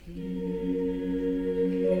From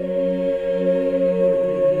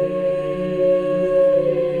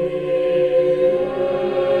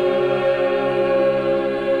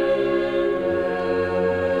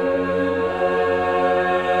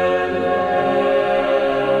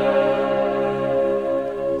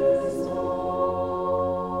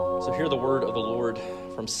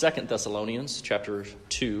 2 Thessalonians chapter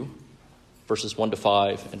 2, verses 1 to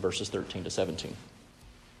 5 and verses 13 to 17.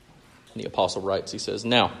 And the apostle writes, he says,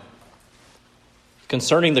 "Now,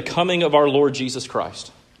 concerning the coming of our Lord Jesus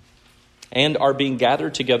Christ and our being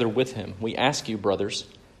gathered together with him, we ask you, brothers,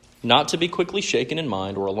 not to be quickly shaken in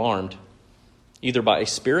mind or alarmed, either by a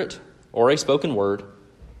spirit or a spoken word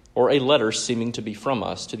or a letter seeming to be from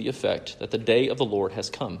us to the effect that the day of the Lord has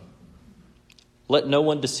come. Let no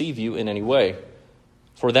one deceive you in any way.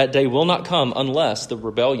 For that day will not come unless the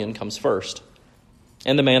rebellion comes first,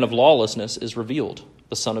 and the man of lawlessness is revealed,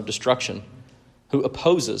 the son of destruction, who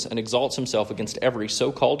opposes and exalts himself against every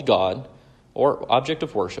so-called God or object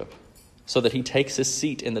of worship, so that he takes his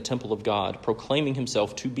seat in the temple of God, proclaiming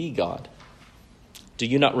himself to be God. Do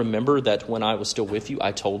you not remember that when I was still with you,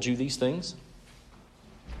 I told you these things?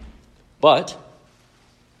 But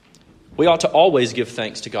we ought to always give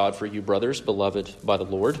thanks to God for you, brothers, beloved by the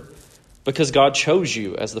Lord, because God chose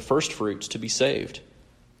you as the first fruits to be saved,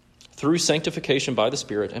 through sanctification by the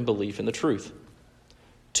Spirit and belief in the truth.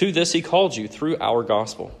 To this he called you through our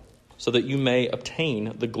gospel, so that you may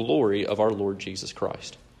obtain the glory of our Lord Jesus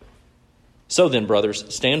Christ. So then,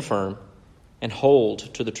 brothers, stand firm and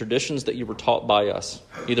hold to the traditions that you were taught by us,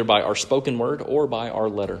 either by our spoken word or by our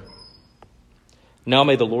letter. Now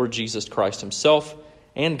may the Lord Jesus Christ himself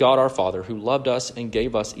and God our Father, who loved us and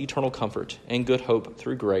gave us eternal comfort and good hope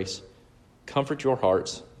through grace, comfort your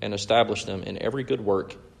hearts and establish them in every good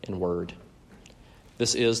work and word.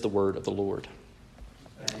 This is the word of the Lord.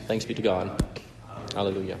 Thanks be to God.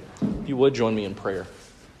 Hallelujah. If you would join me in prayer.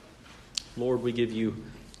 Lord, we give you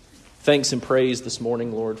thanks and praise this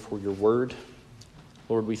morning, Lord, for your word.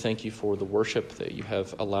 Lord, we thank you for the worship that you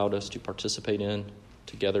have allowed us to participate in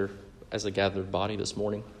together as a gathered body this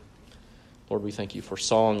morning. Lord, we thank you for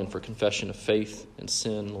song and for confession of faith and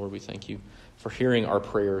sin. Lord, we thank you for hearing our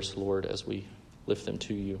prayers, Lord, as we lift them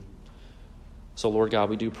to you. So, Lord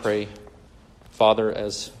God, we do pray, Father,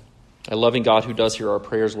 as a loving God who does hear our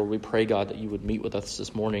prayers, Lord, we pray, God, that you would meet with us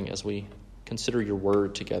this morning as we consider your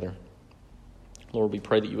word together. Lord, we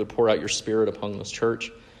pray that you would pour out your Spirit upon this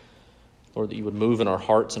church. Lord, that you would move in our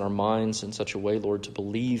hearts and our minds in such a way, Lord, to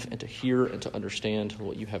believe and to hear and to understand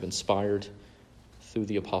what you have inspired through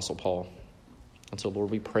the Apostle Paul. And so, Lord,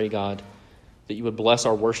 we pray, God, that you would bless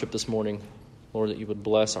our worship this morning. Lord, that you would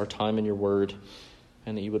bless our time in your word,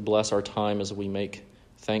 and that you would bless our time as we make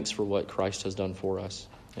thanks for what Christ has done for us.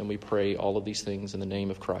 And we pray all of these things in the name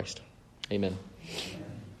of Christ. Amen.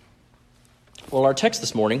 Well, our text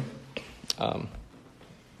this morning, I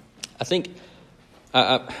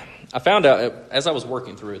found out, as I was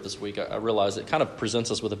working through it this week, I realized it kind of presents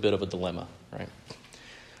us with a bit of a dilemma, right?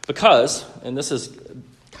 Because, and this is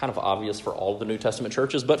kind of obvious for all of the New Testament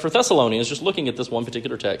churches, but for Thessalonians, just looking at this one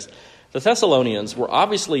particular text, the Thessalonians were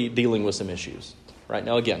obviously dealing with some issues, right?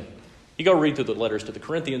 Now, again, you go read through the letters to the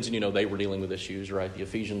Corinthians, and you know they were dealing with issues, right? The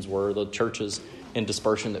Ephesians were, the churches in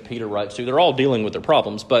dispersion that Peter writes to, they're all dealing with their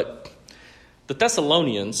problems, but the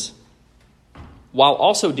Thessalonians, while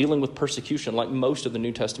also dealing with persecution like most of the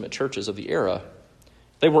New Testament churches of the era,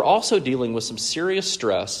 they were also dealing with some serious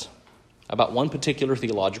stress about one particular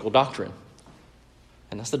theological doctrine,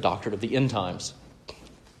 and that's the doctrine of the end times.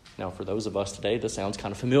 Now, for those of us today, this sounds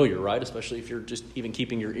kind of familiar, right? Especially if you're just even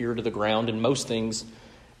keeping your ear to the ground in most things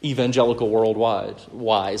evangelical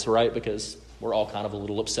worldwide-wise, right? Because we're all kind of a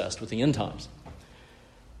little obsessed with the end times.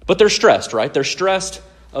 But they're stressed, right? They're stressed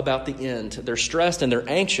about the end. They're stressed and they're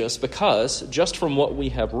anxious because, just from what we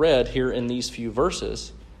have read here in these few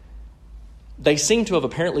verses, they seem to have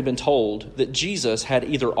apparently been told that Jesus had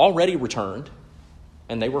either already returned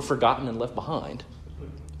and they were forgotten and left behind,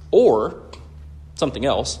 or something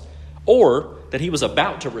else, or that he was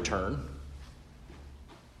about to return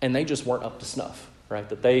and they just weren't up to snuff, right?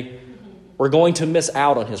 That they were going to miss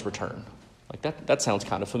out on his return. Like that sounds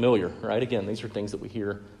kind of familiar, right? Again, these are things that we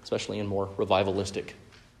hear, especially in more revivalistic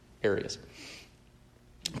areas.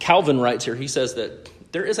 Calvin writes here, he says that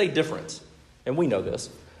there is a difference, and we know this,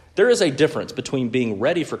 there is a difference between being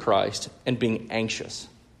ready for Christ and being anxious.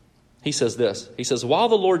 He says this, he says, while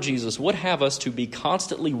the Lord Jesus would have us to be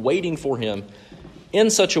constantly waiting for him in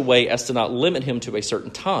such a way as to not limit him to a certain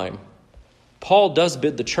time, Paul does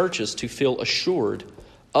bid the churches to feel assured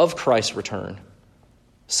of Christ's return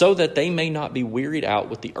so that they may not be wearied out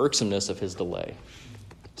with the irksomeness of his delay.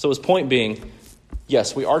 So his point being,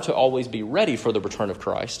 Yes, we are to always be ready for the return of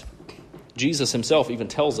Christ. Jesus himself even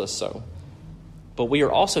tells us so. But we are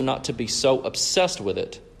also not to be so obsessed with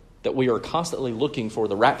it that we are constantly looking for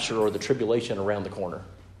the rapture or the tribulation around the corner.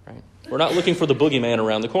 Right? We're not looking for the boogeyman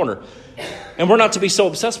around the corner. And we're not to be so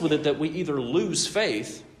obsessed with it that we either lose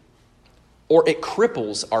faith or it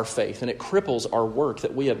cripples our faith and it cripples our work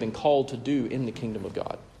that we have been called to do in the kingdom of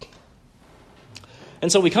God.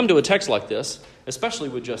 And so we come to a text like this, especially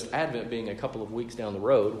with just Advent being a couple of weeks down the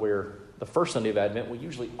road, where the first Sunday of Advent, we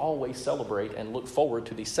usually always celebrate and look forward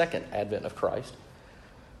to the second Advent of Christ.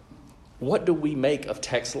 What do we make of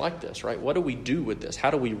texts like this, right? What do we do with this? How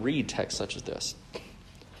do we read texts such as this?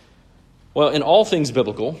 Well, in all things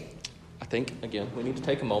biblical, I think, again, we need to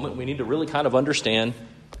take a moment. We need to really kind of understand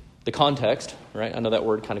the context, right? I know that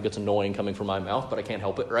word kind of gets annoying coming from my mouth, but I can't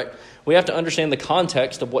help it, right? We have to understand the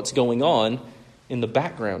context of what's going on in the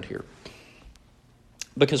background here.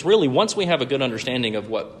 Because really, once we have a good understanding of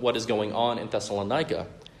what is going on in Thessalonica,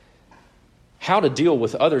 how to deal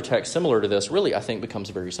with other texts similar to this really, I think, becomes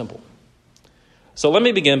very simple. So let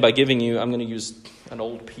me begin by giving you, I'm going to use an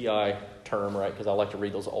old PI term, right, because I like to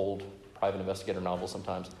read those old private investigator novels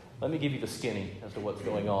sometimes. Let me give you the skinny as to what's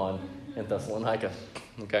going on in Thessalonica.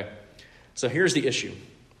 Okay, so here's the issue.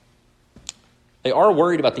 They are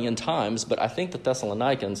worried about the end times, but I think the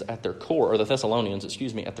Thessalonians at their core, at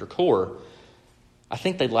their core, I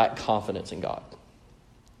think they lack confidence in God.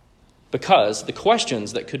 Because the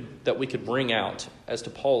questions that we could bring out as to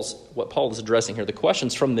what Paul is addressing here, the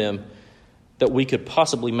questions from them that we could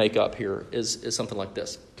possibly make up here is something like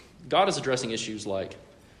this. God is addressing issues like,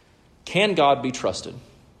 can God be trusted?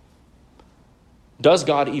 Does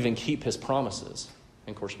God even keep his promises?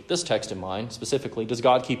 And of course, with this text in mind, specifically, does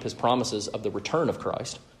God keep his promises of the return of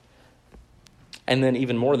Christ? And then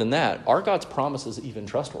even more than that, are God's promises even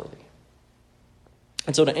trustworthy?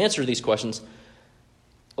 And so to answer these questions,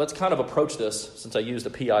 let's kind of approach this, since I used a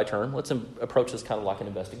PI term, let's approach this kind of like an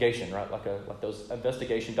investigation, right? Like those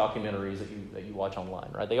investigation documentaries that you watch online,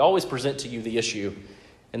 right? They always present to you the issue,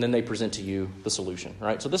 and then they present to you the solution,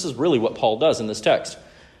 right? So this is really what Paul does in this text.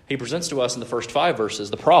 He presents to us in the first 5 verses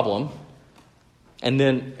the problem, and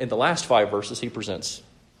then in the last 5 verses, he presents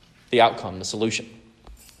the outcome, the solution.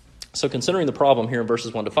 So considering the problem here in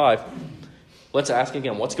verses 1 to 5, let's ask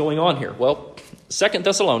again, what's going on here? Well, 2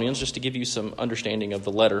 Thessalonians, just to give you some understanding of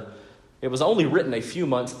the letter, it was only written a few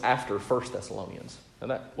months after 1 Thessalonians.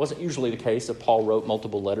 And that wasn't usually the case if Paul wrote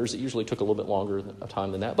multiple letters. It usually took a little bit longer of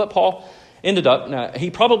time than that. But Paul ended up, now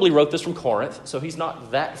he probably wrote this from Corinth, so he's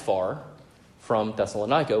not that far from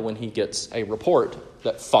Thessalonica when he gets a report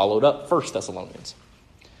that followed up 1 Thessalonians.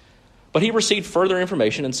 But he received further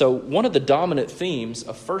information, and so one of the dominant themes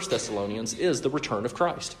of 1 Thessalonians is the return of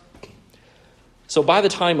Christ. So by the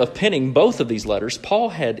time of penning both of these letters, Paul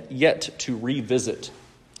had yet to revisit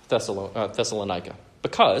Thessalonica.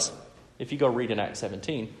 Because, if you go read in Acts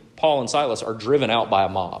 17, Paul and Silas are driven out by a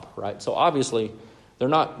mob, right? So obviously, they're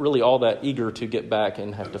not really all that eager to get back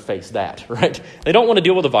and have to face that, right? They don't want to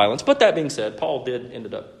deal with the violence. But that being said, Paul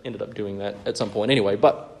ended up doing that at some point anyway.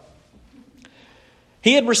 But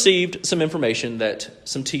he had received some information that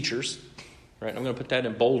some teachers, right? I'm going to put that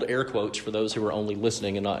in bold air quotes for those who are only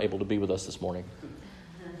listening and not able to be with us this morning.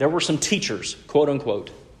 There were some teachers, quote unquote,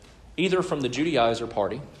 either from the Judaizer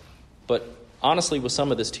party, but honestly with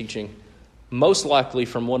some of this teaching, most likely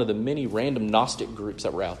from one of the many random Gnostic groups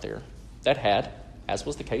that were out there that had, as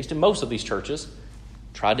was the case in most of these churches,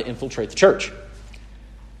 tried to infiltrate the church.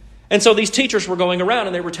 And so these teachers were going around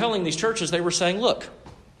and they were telling these churches, they were saying, look,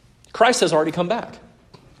 Christ has already come back.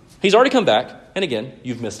 He's already come back, and again,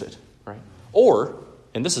 you've missed it, right? Or,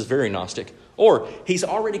 and this is very Gnostic, or he's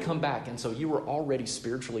already come back, and so you were already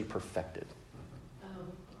spiritually perfected.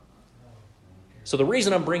 So the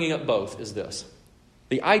reason I'm bringing up both is this.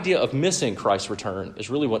 The idea of missing Christ's return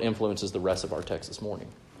is really what influences the rest of our text this morning.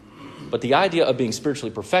 But the idea of being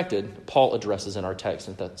spiritually perfected, Paul addresses in our text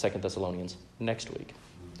in 2 Thessalonians next week.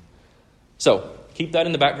 So keep that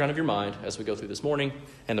in the background of your mind as we go through this morning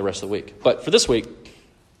and the rest of the week. But for this week,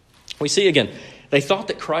 we see again, they thought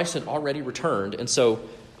that Christ had already returned. And so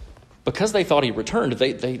because they thought he returned,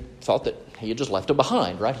 they thought that he had just left them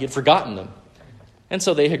behind, right? He had forgotten them. And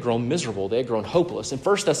so they had grown miserable. They had grown hopeless. In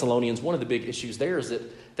 1 Thessalonians, one of the big issues there is that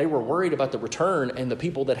they were worried about the return and the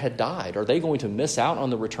people that had died. Are they going to miss out on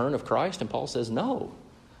the return of Christ? And Paul says, no.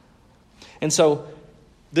 And so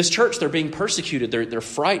this church, they're being persecuted. They're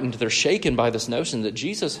frightened. They're shaken by this notion that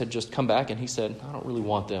Jesus had just come back and he said, I don't really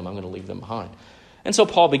want them. I'm going to leave them behind. And so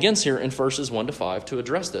Paul begins here in verses 1 to 5 to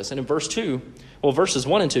address this. And in verses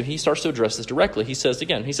 1 and 2, he starts to address this directly. He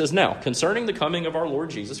says, now, concerning the coming of our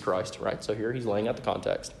Lord Jesus Christ, right? So here he's laying out the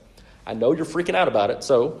context. I know you're freaking out about it.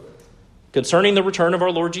 So, concerning the return of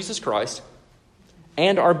our Lord Jesus Christ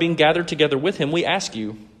and our being gathered together with him, we ask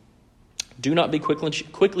you, do not be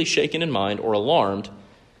quickly shaken in mind or alarmed,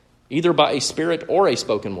 either by a spirit or a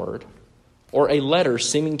spoken word, or a letter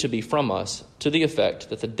seeming to be from us, to the effect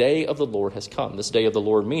that the day of the Lord has come. This day of the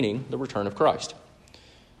Lord meaning the return of Christ.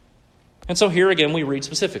 And so here again we read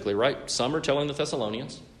specifically, right? Some are telling the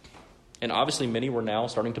Thessalonians, and obviously many were now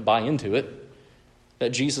starting to buy into it, that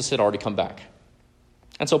Jesus had already come back.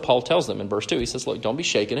 And so Paul tells them in verse 2, he says, look, don't be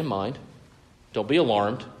shaken in mind. Don't be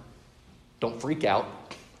alarmed. Don't freak out.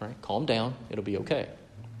 Right? Calm down. It'll be okay.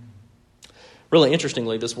 Really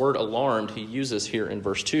interestingly, this word alarmed he uses here in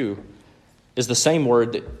verse 2 is the same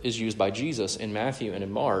word that is used by Jesus in Matthew and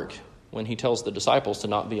in Mark when he tells the disciples to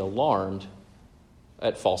not be alarmed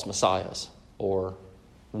at false messiahs or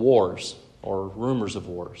wars or rumors of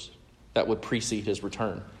wars that would precede his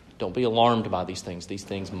return. Don't be alarmed by these things. These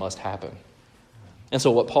things must happen. And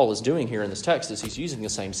so what Paul is doing here in this text is he's using the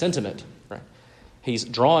same sentiment. Right? He's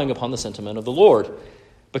drawing upon the sentiment of the Lord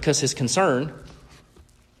because his concern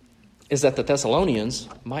is that the Thessalonians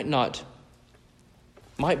might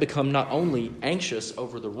become not only anxious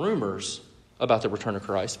over the rumors about the return of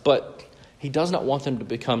Christ, but he does not want them to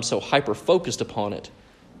become so hyper-focused upon it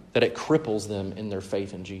that it cripples them in their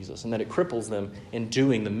faith in Jesus and that it cripples them in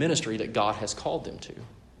doing the ministry that God has called them to.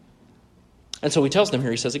 And so he tells them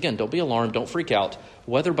here, he says, again, don't be alarmed, don't freak out,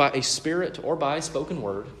 whether by a spirit or by a spoken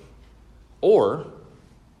word, or,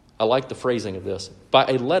 I like the phrasing of this, by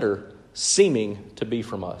a letter seeming to be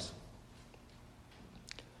from us.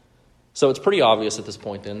 So it's pretty obvious at this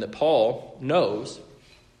point then that Paul knows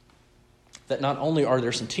that not only are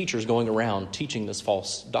there some teachers going around teaching this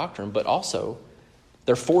false doctrine, but also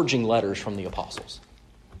they're forging letters from the apostles.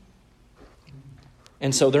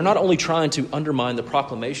 And so they're not only trying to undermine the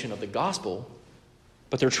proclamation of the gospel,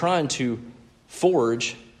 but they're trying to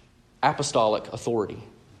forge apostolic authority.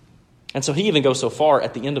 And so he even goes so far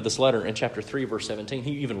at the end of this letter in chapter 3, verse 17,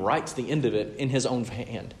 he even writes the end of it in his own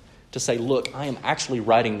hand to say, look, I am actually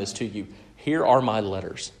writing this to you. Here are my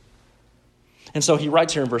letters. And so he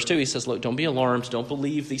writes here in verse 2, he says, look, don't be alarmed. Don't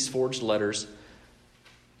believe these forged letters.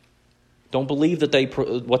 Don't believe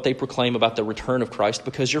that what they proclaim about the return of Christ,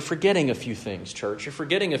 because you're forgetting a few things, church. You're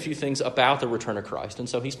forgetting a few things about the return of Christ. And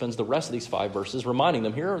so he spends the rest of these 5 verses reminding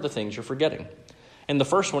them, here are the things you're forgetting. And the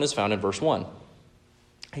first one is found in verse 1.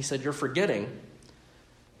 He said, you're forgetting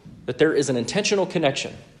that there is an intentional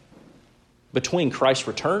connection between Christ's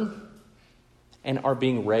return and our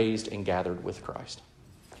being raised and gathered with Christ.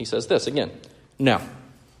 He says this again, now.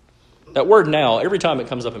 That word now, every time it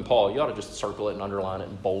comes up in Paul, you ought to just circle it and underline it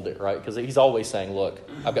and bold it, right? Because he's always saying, look,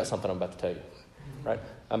 I've got something I'm about to tell you, right?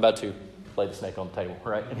 I'm about to lay the snake on the table,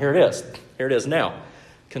 right? And here it is. Here it is now.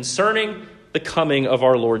 Concerning the coming of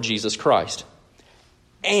our Lord Jesus Christ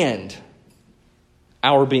and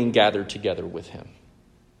our being gathered together with him.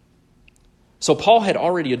 So Paul had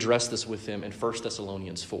already addressed this with them in 1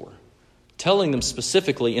 Thessalonians 4, telling them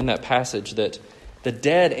specifically in that passage that the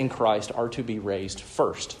dead in Christ are to be raised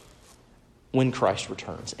first when Christ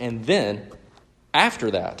returns. And then,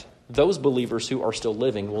 after that, those believers who are still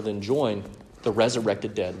living will then join the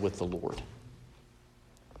resurrected dead with the Lord.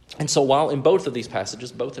 And so while in both of these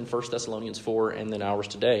passages, both in 1 Thessalonians 4 and then ours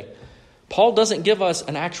today, Paul doesn't give us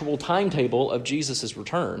an actual timetable of Jesus'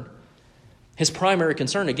 return. His primary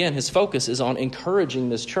concern, again, his focus is on encouraging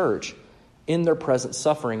this church in their present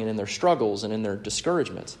suffering and in their struggles and in their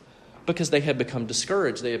discouragements, because they had become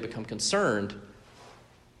discouraged, they had become concerned,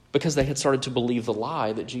 because they had started to believe the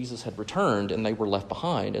lie that Jesus had returned and they were left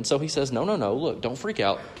behind. And so he says, no, look, don't freak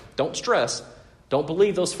out. Don't stress. Don't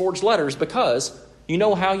believe those forged letters, because you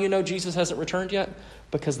know how you know Jesus hasn't returned yet?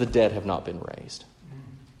 Because the dead have not been raised.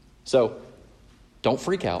 So don't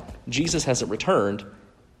freak out. Jesus hasn't returned.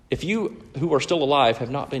 If you who are still alive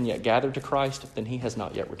have not been yet gathered to Christ, then he has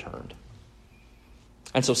not yet returned.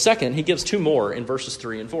 And so second, he gives 2 more in verses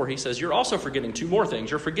 3 and 4. He says, you're also forgetting 2 more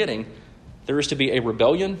things. You're forgetting there is to be a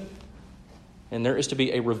rebellion, and there is to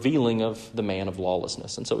be a revealing of the man of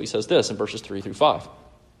lawlessness. And so he says this in verses 3 through 5.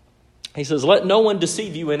 He says, let no one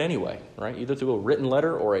deceive you in any way, right? Either through a written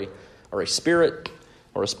letter or a spirit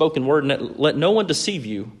or a spoken word. Let no one deceive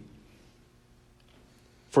you,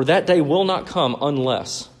 for that day will not come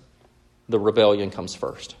unless the rebellion comes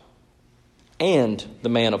first, and the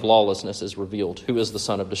man of lawlessness is revealed, who is the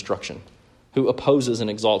son of destruction, who opposes and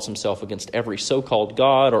exalts himself against every so-called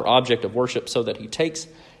God or object of worship, so that he takes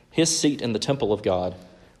his seat in the temple of God,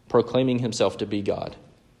 proclaiming himself to be God.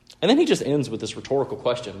 And then he just ends with this rhetorical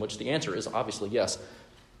question, which the answer is obviously yes.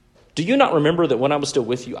 Do you not remember that when I was still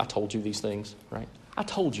with you, I told you these things, right? I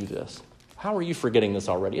told you this. How are you forgetting this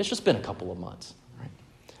already? It's just been a couple of months. Right?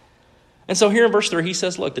 And so here in verse 3, he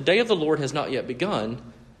says, look, the day of the Lord has not yet begun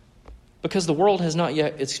because the world has not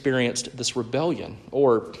yet experienced this rebellion.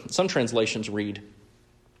 Or some translations read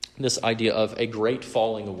this idea of a great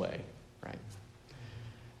falling away. Right?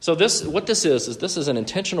 So what this is an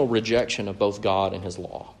intentional rejection of both God and his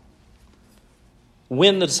law.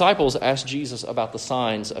 When the disciples asked Jesus about the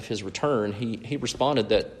signs of his return, he responded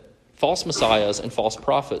that false messiahs and false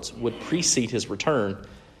prophets would precede his return,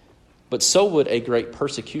 but so would a great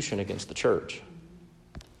persecution against the church.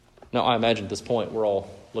 Now, I imagine at this point we're all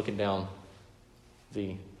looking down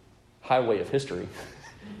the highway of history,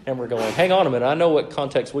 and we're going, hang on a minute, I know what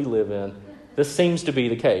context we live in. This seems to be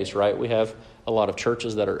the case, right? We have a lot of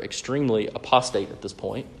churches that are extremely apostate at this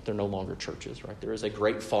point. They're no longer churches, right? There is a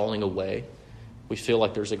great falling away. We feel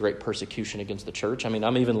like there's a great persecution against the church. I mean,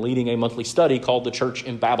 I'm even leading a monthly study called The Church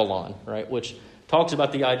in Babylon, right? Which talks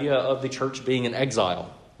about the idea of the church being in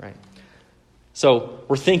exile, right? So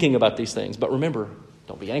we're thinking about these things. But remember,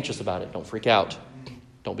 don't be anxious about it. Don't freak out.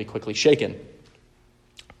 Don't be quickly shaken.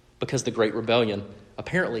 Because the great rebellion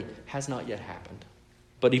apparently has not yet happened.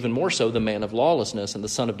 But even more so, the man of lawlessness and the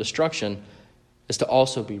son of destruction is to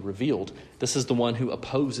also be revealed. This is the one who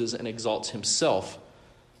opposes and exalts himself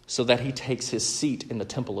so that he takes his seat in the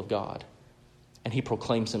temple of God. And he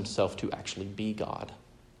proclaims himself to actually be God.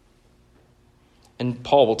 And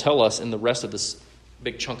Paul will tell us in the rest of this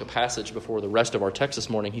big chunk of passage before the rest of our text this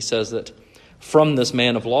morning, he says that from this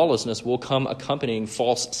man of lawlessness will come accompanying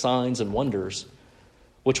false signs and wonders,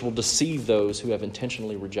 which will deceive those who have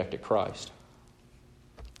intentionally rejected Christ.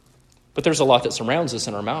 But there's a lot that surrounds us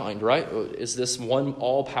in our mind, right? Is this one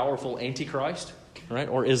all-powerful Antichrist, right?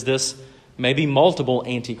 Or is this maybe multiple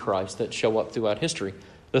Antichrists that show up throughout history?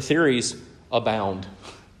 The theories abound.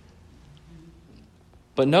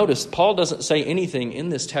 But notice, Paul doesn't say anything in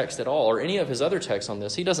this text at all, or any of his other texts on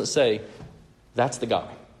this. He doesn't say, that's the guy,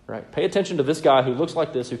 right? Pay attention to this guy who looks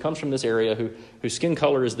like this, who comes from this area, whose skin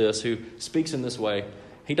color is this, who speaks in this way.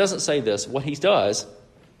 He doesn't say this. What he does,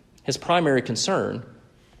 his primary concern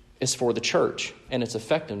is for the church and its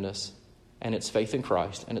effectiveness and its faith in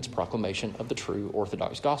Christ and its proclamation of the true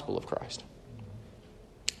Orthodox gospel of Christ.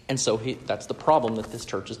 And so that's the problem that this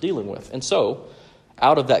church is dealing with. And so,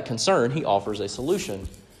 out of that concern, he offers a solution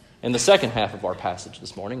in the second half of our passage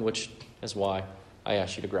this morning, which is why I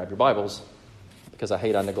asked you to grab your Bibles, because I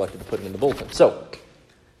neglected to put it in the bulletin. So,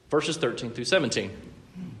 verses 13 through 17.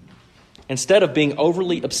 Instead of being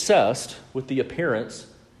overly obsessed with the appearance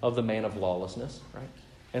of the man of lawlessness, right?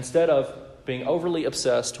 Instead of being overly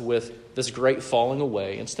obsessed with this great falling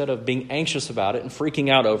away, instead of being anxious about it and freaking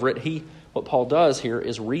out over it, what Paul does here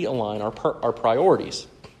is realign our priorities.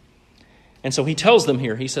 And so he tells them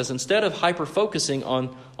here, he says, instead of hyper-focusing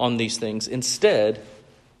on these things, instead,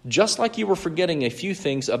 just like you were forgetting a few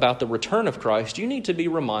things about the return of Christ, you need to be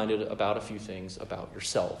reminded about a few things about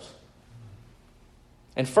yourselves.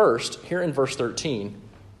 And first, here in verse 13,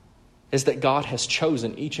 is that God has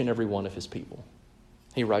chosen each and every one of his people.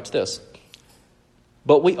 He writes this,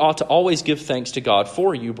 but we ought to always give thanks to God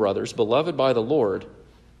for you, brothers, beloved by the Lord,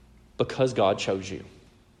 because God chose you.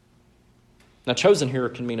 Now, chosen here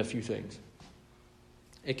can mean a few things.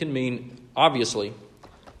 It can mean, obviously,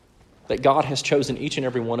 that God has chosen each and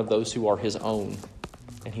every one of those who are his own,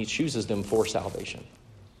 and he chooses them for salvation.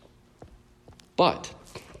 But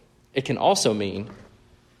it can also mean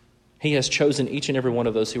he has chosen each and every one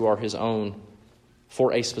of those who are his own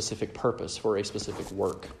for a specific purpose, for a specific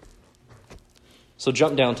work. So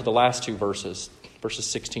jump down to the last two verses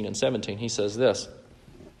 16 and 17. He says this.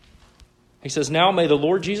 He says, now may the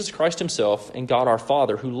Lord Jesus Christ himself and God our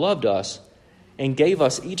Father, who loved us and gave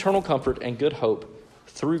us eternal comfort and good hope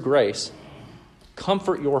through grace,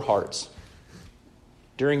 comfort your hearts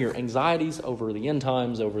during your anxieties over the end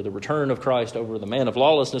times, over the return of Christ, over the man of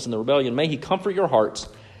lawlessness and the rebellion. May he comfort your hearts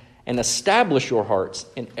and establish your hearts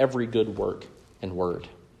in every good work and word.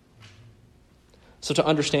 So to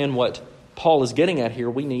understand what Paul is getting at here,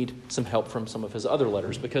 we need some help from some of his other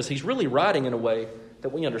letters, because he's really writing in a way that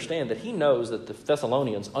we understand, that he knows that the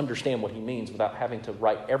Thessalonians understand what he means without having to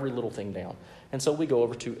write every little thing down. And so we go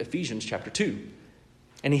over to Ephesians chapter 2,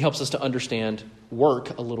 and he helps us to understand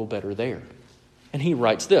work a little better there. And he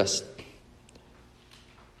writes this.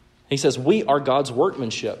 He says, we are God's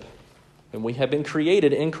workmanship, and we have been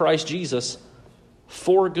created in Christ Jesus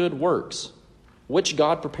for good works, which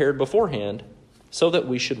God prepared beforehand so that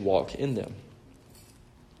we should walk in them.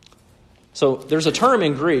 So there's a term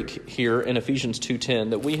in Greek here in Ephesians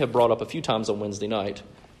 2:10 that we have brought up a few times on Wednesday night,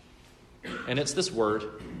 and it's this word,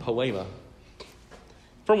 poema,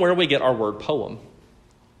 from where we get our word poem.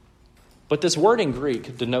 But this word in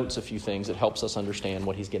Greek denotes a few things. It helps us understand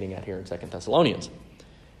what he's getting at here in 2 Thessalonians.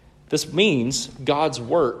 This means God's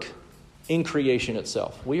work in creation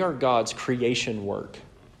itself. We are God's creation work.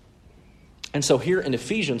 And so here in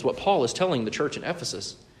Ephesians, what Paul is telling the church in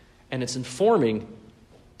Ephesus, and it's informing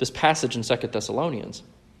this passage in 2 Thessalonians,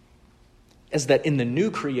 is that in the new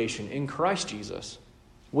creation, in Christ Jesus,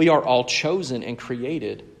 we are all chosen and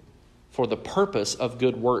created for the purpose of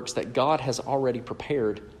good works that God has already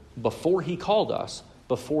prepared before he called us,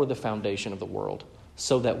 before the foundation of the world,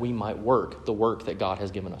 so that we might work the work that God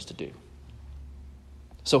has given us to do.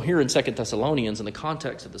 So here in 2 Thessalonians, in the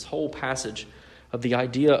context of this whole passage of the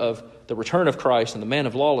idea of the return of Christ and the man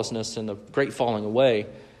of lawlessness and the great falling away,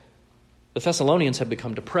 the Thessalonians had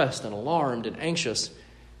become depressed and alarmed and anxious,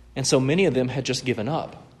 and so many of them had just given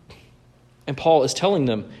up. And Paul is telling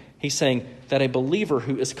them, he's saying that a believer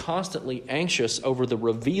who is constantly anxious over the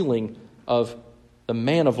revealing of the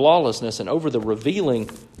man of lawlessness and over the revealing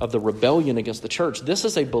of the rebellion against the church, this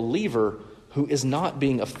is a believer who is not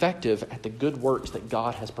being effective at the good works that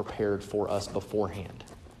God has prepared for us beforehand.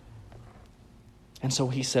 And so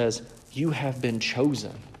he says, you have been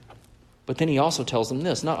chosen. But then he also tells them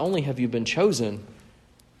this, not only have you been chosen,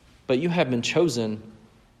 but you have been chosen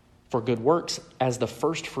for good works as the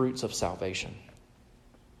first fruits of salvation.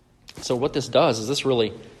 So what this does is this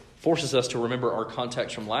really forces us to remember our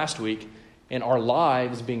context from last week and our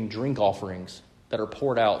lives being drink offerings that are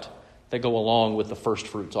poured out that go along with the first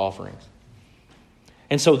fruits offerings.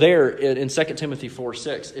 And so there in 2 Timothy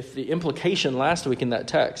 4:6, if the implication last week in that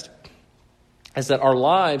text is that our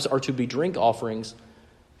lives are to be drink offerings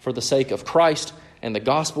for the sake of Christ and the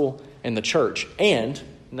gospel and the church, and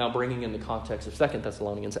now bringing in the context of 2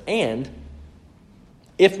 Thessalonians, and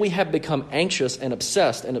if we have become anxious and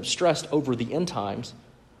obsessed and obstressed over the end times,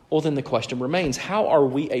 well, then the question remains, how are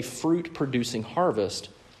we a fruit-producing harvest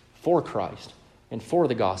for Christ and for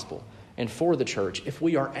the gospel and for the church if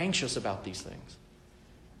we are anxious about these things?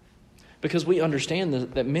 Because we understand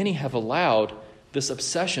that many have allowed this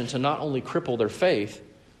obsession to not only cripple their faith,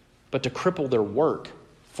 but to cripple their work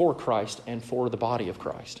for Christ and for the body of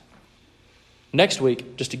Christ. Next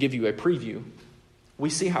week, just to give you a preview, we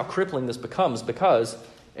see how crippling this becomes because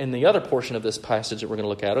in the other portion of this passage that we're going to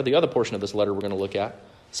look at, or the other portion of this letter we're going to look at,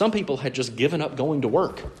 some people had just given up going to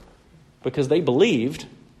work because they believed,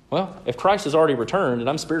 well, if Christ has already returned and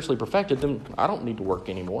I'm spiritually perfected, then I don't need to work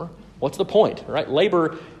anymore. What's the point, right?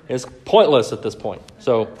 Labor is pointless at this point.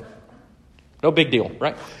 So no big deal,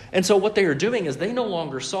 right? And so what they are doing is they no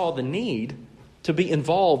longer saw the need to be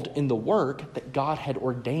involved in the work that God had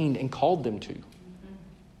ordained and called them to.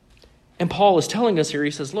 And Paul is telling us here,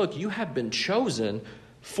 he says, look, you have been chosen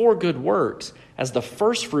for good works as the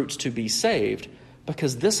first fruits to be saved,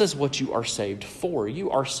 because this is what you are saved for.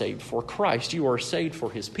 You are saved for Christ. You are saved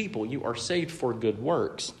for his people. You are saved for good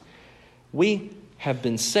works. We have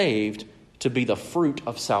been saved to be the fruit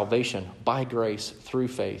of salvation by grace through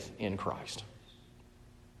faith in Christ.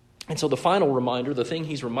 And so the final reminder, the thing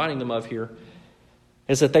he's reminding them of here,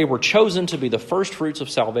 is that they were chosen to be the first fruits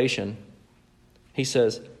of salvation. He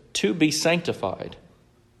says, to be sanctified,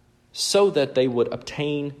 so that they would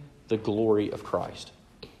obtain the glory of Christ.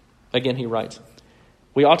 Again, he writes,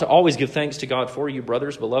 we ought to always give thanks to God for you,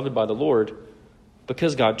 brothers, beloved by the Lord,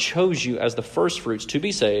 because God chose you as the first fruits to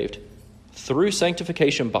be saved through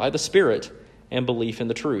sanctification by the Spirit and belief in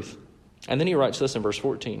the truth. And then he writes this in verse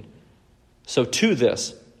 14. So to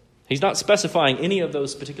this, he's not specifying any of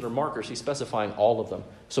those particular markers. He's specifying all of them.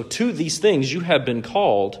 So to these things you have been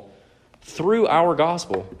called through our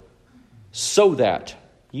gospel, so that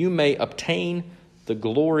you may obtain the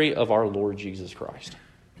glory of our Lord Jesus Christ.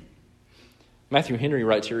 Matthew Henry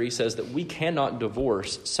writes here, he says that we cannot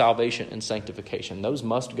divorce salvation and sanctification. Those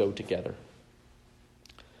must go together.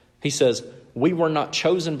 He says, we were not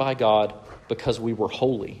chosen by God because we were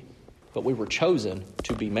holy, but we were chosen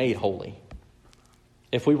to be made holy.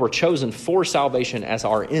 If we were chosen for salvation as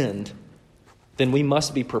our end, then we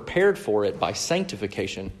must be prepared for it by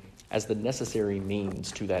sanctification as the necessary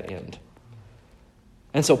means to that end.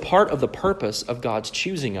 And so part of the purpose of God's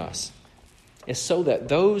choosing us is so that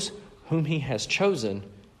those whom he has chosen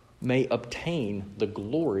may obtain the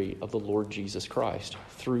glory of the Lord Jesus Christ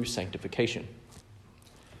through sanctification.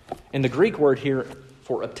 And the Greek word here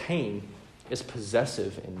for obtain is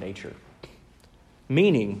possessive in nature,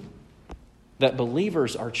 meaning that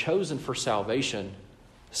believers are chosen for salvation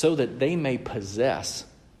so that they may possess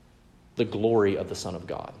the glory of the Son of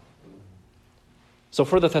God. So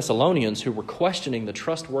for the Thessalonians who were questioning the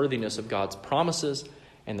trustworthiness of God's promises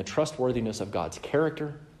and the trustworthiness of God's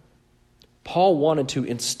character, Paul wanted to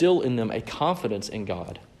instill in them a confidence in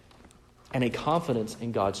God and a confidence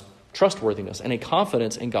in God's trustworthiness and a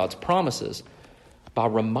confidence in God's promises by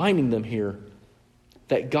reminding them here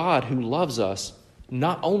that God, who loves us,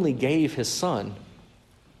 not only gave his Son,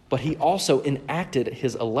 but he also enacted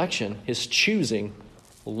his election, his choosing,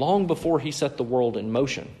 long before he set the world in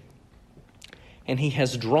motion. And he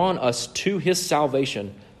has drawn us to his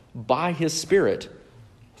salvation by his Spirit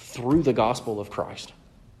through the gospel of Christ,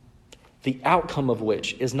 the outcome of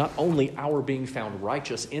which is not only our being found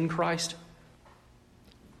righteous in Christ,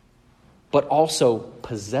 but also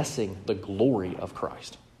possessing the glory of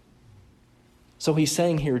Christ. So he's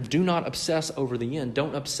saying here, do not obsess over the end.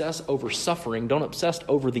 Don't obsess over suffering. Don't obsess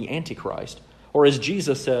over the Antichrist. Or as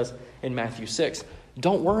Jesus says in Matthew 6,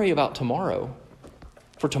 don't worry about tomorrow,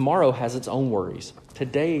 for tomorrow has its own worries.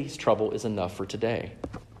 Today's trouble is enough for today.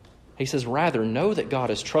 He says, rather, know that God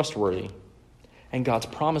is trustworthy and God's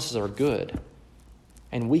promises are good,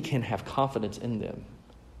 and we can have confidence in them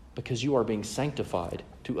because you are being sanctified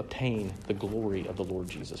to obtain the glory of the Lord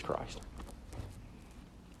Jesus Christ.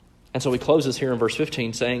 And so he closes here in verse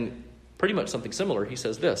 15 saying pretty much something similar. He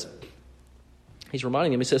says this. He's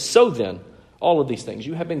reminding them, he says, so then, all of these things,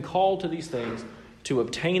 you have been called to these things to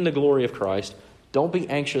obtain the glory of Christ. Don't be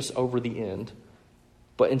anxious over the end,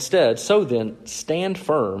 but instead, so then, stand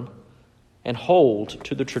firm and hold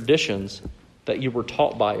to the traditions that you were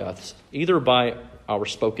taught by us, either by our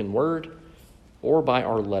spoken word or by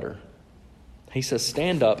our letter. He says,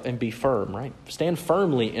 stand up and be firm, right? Stand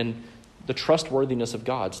firmly in the trustworthiness of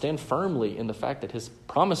God. Stand firmly in the fact that his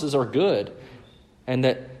promises are good and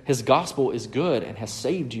that his gospel is good and has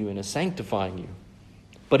saved you and is sanctifying you.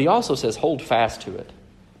 But he also says, hold fast to it.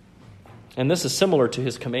 And this is similar to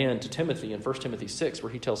his command to Timothy in 1 Timothy 6,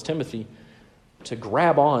 where he tells Timothy to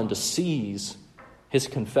grab on, to seize his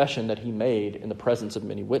confession that he made in the presence of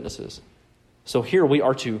many witnesses. So here we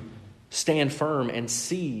are to stand firm and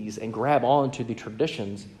seize and grab on to the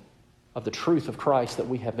traditions of the truth of Christ that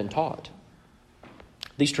we have been taught.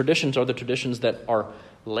 These traditions are the traditions that are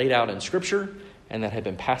laid out in Scripture and that have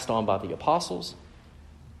been passed on by the apostles,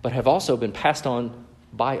 but have also been passed on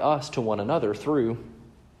by us to one another through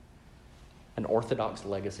an orthodox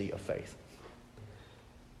legacy of faith.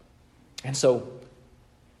 And so,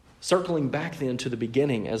 circling back then to the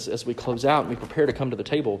beginning as we close out and we prepare to come to the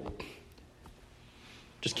table,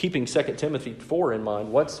 just keeping 2 Timothy 4 in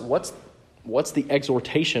mind, what's the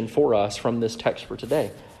exhortation for us from this text for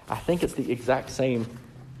today? I think it's the exact same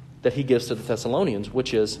that he gives to the Thessalonians,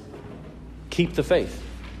 which is keep the faith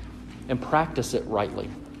and practice it rightly.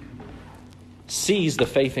 Seize the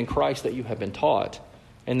faith in Christ that you have been taught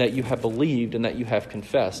and that you have believed and that you have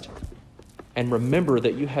confessed. And remember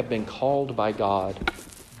that you have been called by God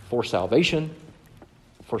for salvation,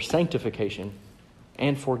 for sanctification,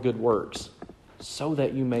 and for good works, so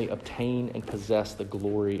that you may obtain and possess the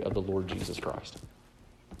glory of the Lord Jesus Christ.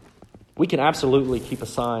 We can absolutely keep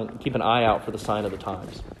an eye out for the sign of the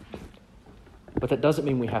times. But that doesn't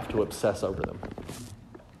mean we have to obsess over them.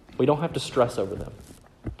 We don't have to stress over them,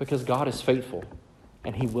 because God is faithful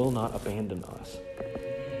and he will not abandon us.